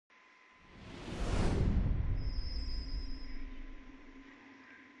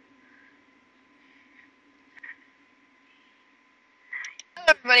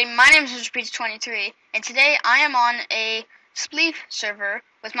everybody, my name is Pizza23, and today I am on a Spleef server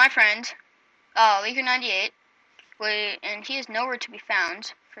with my friend, Leaker98, and he is nowhere to be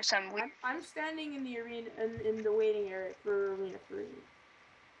found for some weird... I'm standing in the arena, in the waiting area for Arena 3.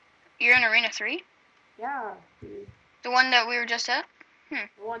 You're in Arena 3? Yeah, dude. The one that we were just at? The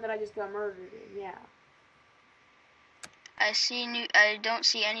one that I just got murdered in, yeah. I don't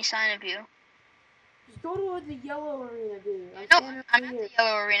see any sign of you. Just go to the yellow arena, dude. I'm at the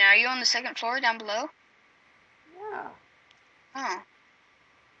yellow arena. Are you on the second floor down below? Yeah. Oh.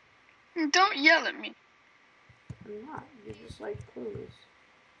 Don't yell at me. I'm not. You're just like clueless.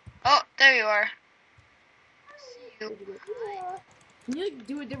 Oh, there you are. See you. Can you like,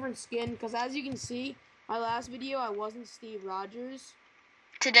 do a different skin? Because as you can see, my last video, I wasn't Steve Rogers.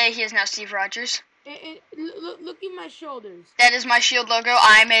 Today he is now Steve Rogers. Look at my shoulders. That is my shield logo.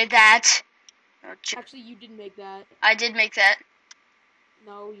 I made that. Oh, actually, you didn't make that. I did make that.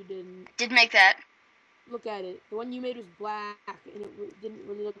 No, you didn't. I did make that. Look at it. The one you made was black, and it didn't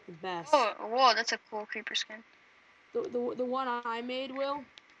really look the best. Oh, whoa, that's a cool creeper skin. The one I made, Will,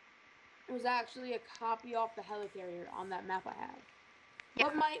 it was actually a copy off the helicarrier on that map I have. Yeah.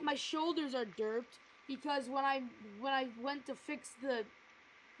 But my shoulders are derped because when I went to fix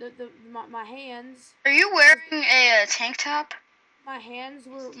my hands. Are you wearing a tank top? My hands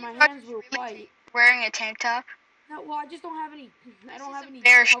were white. Wearing a tank top? No, well, I just don't have any. I don't have any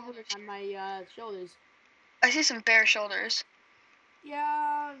bare coverage on my shoulders. I see some bare shoulders.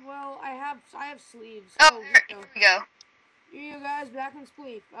 Yeah, well, I have sleeves. Oh, here we go. Here you guys, back in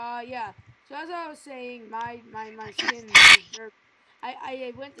Spleef. Yeah. So as I was saying, my skin.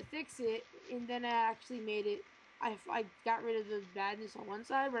 I went to fix it, and then I actually made it. I got rid of the badness on one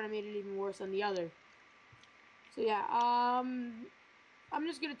side, but I made it even worse on the other. So yeah, I'm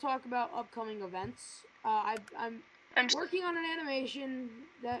just gonna talk about upcoming events. I'm working on an animation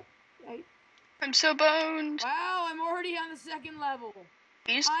that I'm so boned. Wow, I'm already on the second level.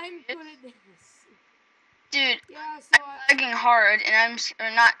 I'm good at this. Dude, yeah, so I'm lagging hard, and I'm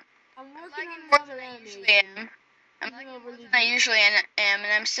working on another animation. I'm lagging more than I usually am,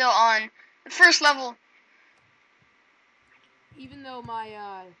 and I'm still on the first level. Even though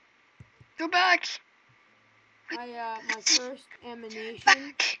my Go back. My first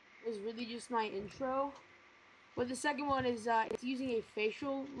animation is really just my intro. But the second one is it's using a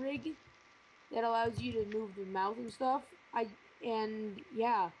facial rig that allows you to move the mouth and stuff.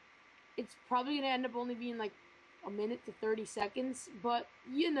 Yeah, it's probably gonna end up only being like a minute to 30 seconds, but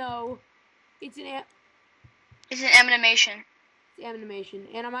you know, it's an animation. It's animation,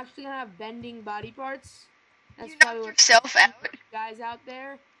 and I'm actually gonna have bending body parts. That's probably what yourself out. Guys out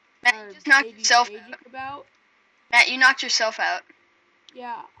there Matt, you just knocked yourself out. Matt, you knocked yourself out.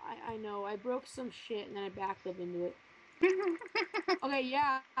 Yeah, I know. I broke some shit and then I backed up into it. Okay,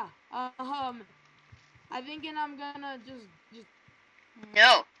 yeah. I thinking I'm gonna just.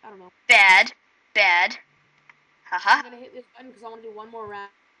 No. I don't know. Bad. Haha. I'm gonna hit this button because I want to do one more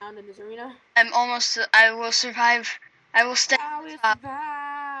round in this arena. I will survive. I will stay. I will survive.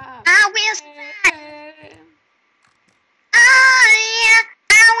 I will survive. Oh yeah,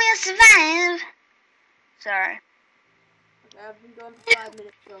 I will survive. Sorry. Okay, I've been going for 5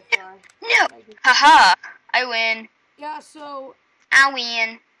 minutes so far. No. Haha. I win. Yeah, so. I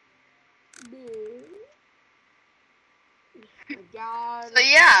win. Oh my God. So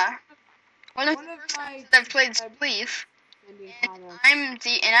yeah. One of the first times I've played Spleef. I'm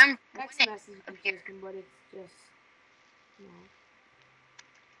text message system, but it's just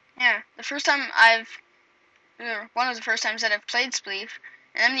yeah, one of the first times that I've played Spleef,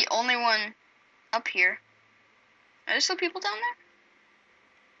 and I'm the only one up here. Are there still people down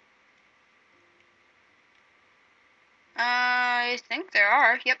there? I think there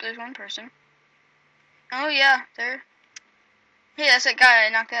are. Yep, there's one person. Oh yeah, there. Hey, that's that guy I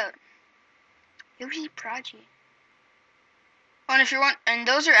knocked out. Yoshi Prodigy. Oh, and if you want, and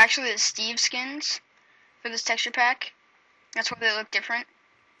those are actually the Steve skins for this texture pack. That's why they look different.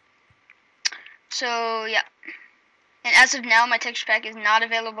 So yeah. And as of now, my texture pack is not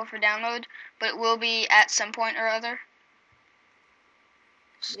available for download, but it will be at some point or other.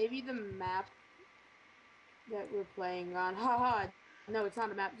 Maybe the map that we're playing on. Haha. No, it's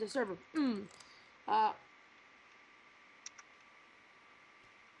not a map. It's a server.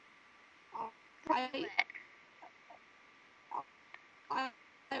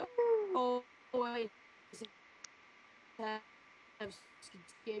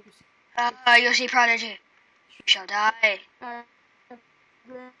 Yoshi Prodigy, you shall die.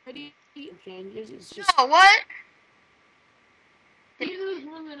 Ready? Changes. It's just. No, what? Did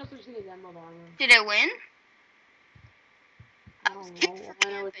it win? I don't know. I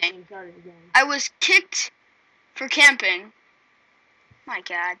know it's the game started again. I was kicked for camping. My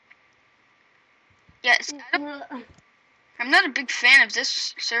God. Yes, I'm not a big fan of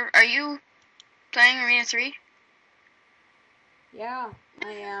this server. Are you playing Arena 3? Yeah,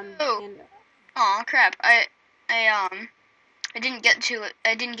 I am. Oh. And Aw, crap. I didn't get to it.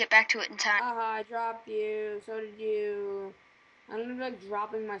 I didn't get back to it in time. I dropped you. So did you. I'm gonna be like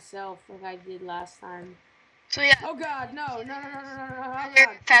dropping myself like I did last time. So yeah. Oh God, no. Oh They're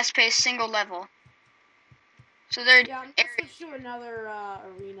God. fast-paced, single level. So they're Yeah, I'm gonna switch to another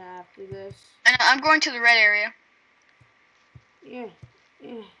arena after this. and I'm going to the red area. Yeah.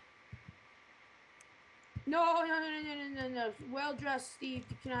 No. Well dressed, Steve.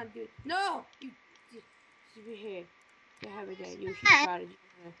 You cannot do it. No! Here. You have a day. Yoshi Prodigy.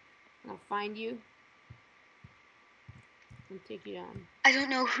 I'll find you and take you down. I don't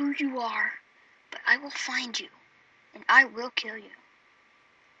know who you are, but I will find you, and I will kill you.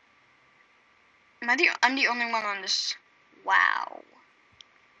 I'm the only one on this. Wow.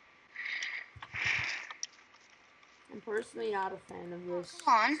 I'm personally not a fan of this.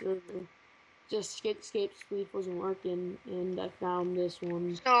 Come on. Server. Just Escape Spleef wasn't working, and I found this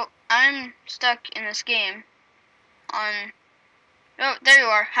one. So I'm stuck in this game. Oh, there you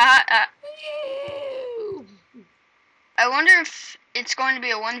are. I wonder if it's going to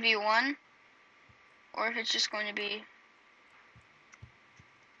be a 1v1, or if it's just going to be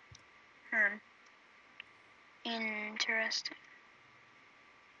interesting.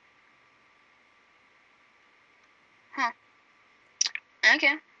 Huh.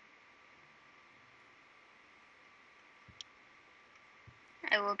 Okay.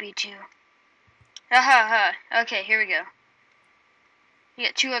 I will beat you. Ha. Okay, here we go. You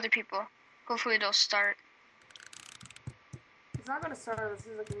get 2 other people. Hopefully they'll start. It's not gonna start. This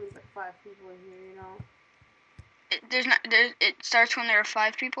is like at least like 5 people in here, you know. It starts when there are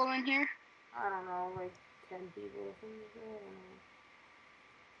 5 people in here. I don't know, like 10 people or something like that. I don't know.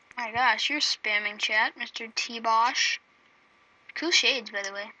 My gosh, you're spamming chat, Mr. T-Bosh. Cool shades, by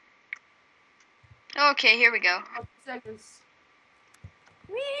the way. Okay, here we go. 2 seconds.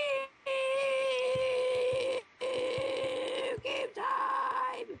 Game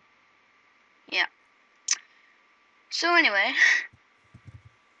time! Yeah. So anyway,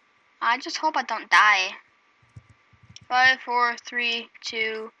 I just hope I don't die. 5, 4, 3,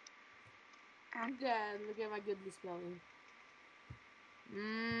 2. I'm dead. Look at my goodly spelling.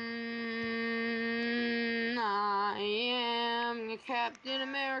 I am Captain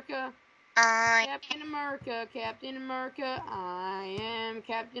America. Captain America. I am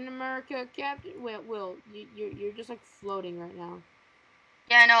Captain America. Will, you're just like floating right now.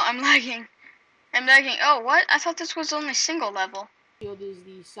 Yeah, no, I'm lagging. Oh, what? I thought this was only single level. Shield is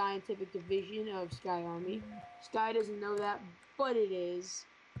the scientific division of Sky Army. Sky doesn't know that, but it is.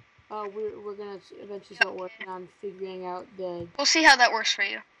 We're gonna eventually start working on figuring out the. We'll see how that works for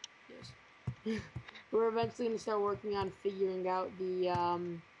you. Yes. We're eventually gonna start working on figuring out the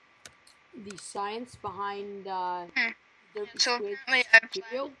science behind So Squid's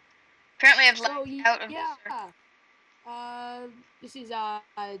material. Apparently I've lagged out of yeah. this. This is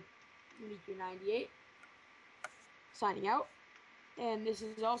Meteor 98 signing out, and this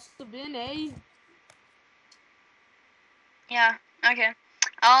has also been a. Yeah. Okay.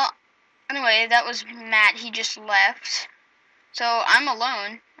 Anyway, that was Matt. He just left. So I'm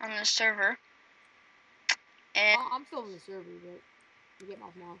alone on the server. And I'm still on the server, but I'm getting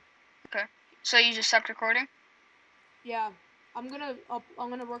off now. Okay. So you just stopped recording? Yeah. I'm gonna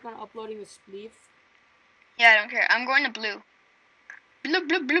work on uploading the Spleef. Yeah, I don't care. I'm going to blue. Blue.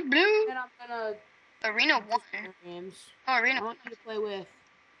 And I'm gonna Arena 1. Games. Oh, Arena 1. I want you to play with.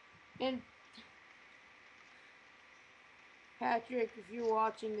 And Patrick, if you're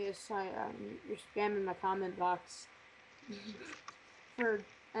watching this, you're spamming my comment box for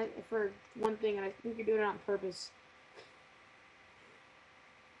one thing, and I think you're doing it on purpose.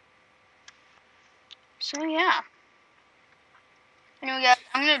 So yeah. Anyway, guys,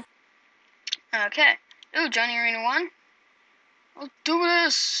 I'm gonna. Okay. Ooh, joining Arena 1. Let's do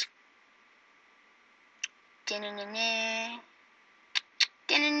this.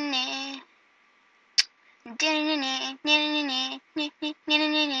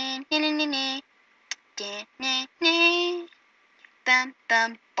 Bam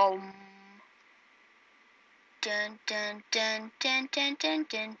bam boom. Dun dun dun dun dun dun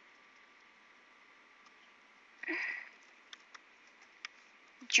dun.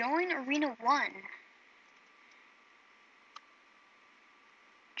 Join Arena 1.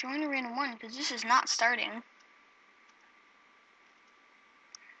 Join Arena 1 because this is not starting.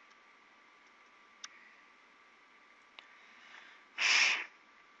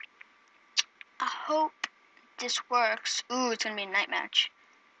 this works. Ooh, it's gonna be a night match.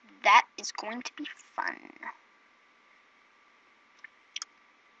 That is going to be fun.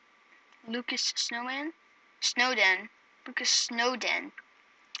 Lucas Snowman? Snowden. Lucas Snowden.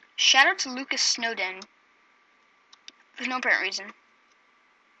 Shout out to Lucas Snowden. For no apparent reason.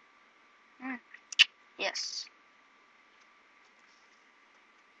 Yes.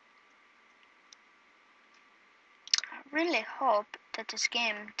 I really hope that this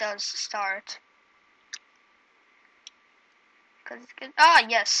game does start. Cause it's good. Ah,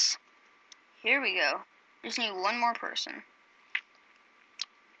 yes. Here we go. Just need one more person.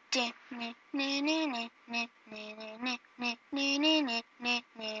 Gonna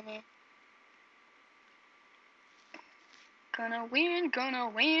win, gonna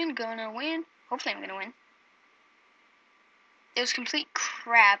win, gonna win. Hopefully I'm gonna win. It was complete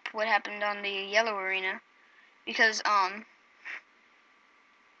crap what happened on the yellow arena. Because, I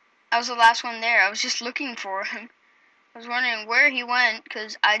was the last one there. I was just looking for him. I was wondering where he went,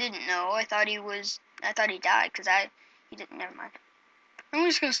 because I didn't know. I thought he died, because he didn't, never mind. I'm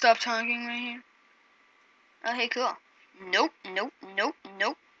just gonna stop talking right here. Oh, hey, cool. Nope, nope, nope,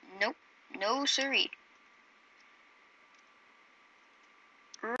 nope, nope, no siree.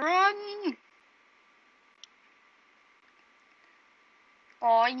 Run!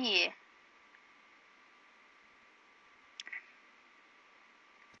 Oh yeah.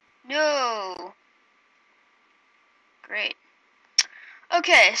 No! Great.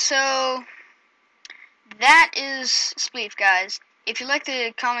 Okay, so that is Spleef, guys. If you like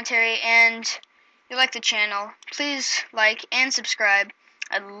the commentary and you like the channel, please like and subscribe.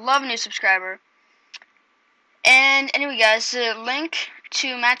 I'd love a new subscriber. And anyway, guys, the link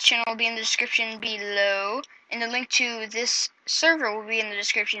to Matt's channel will be in the description below, and the link to this server will be in the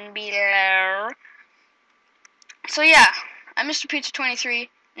description below. So yeah, I'm Mr. Pizza 23,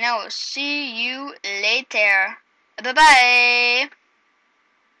 and I will see you later. Bye bye.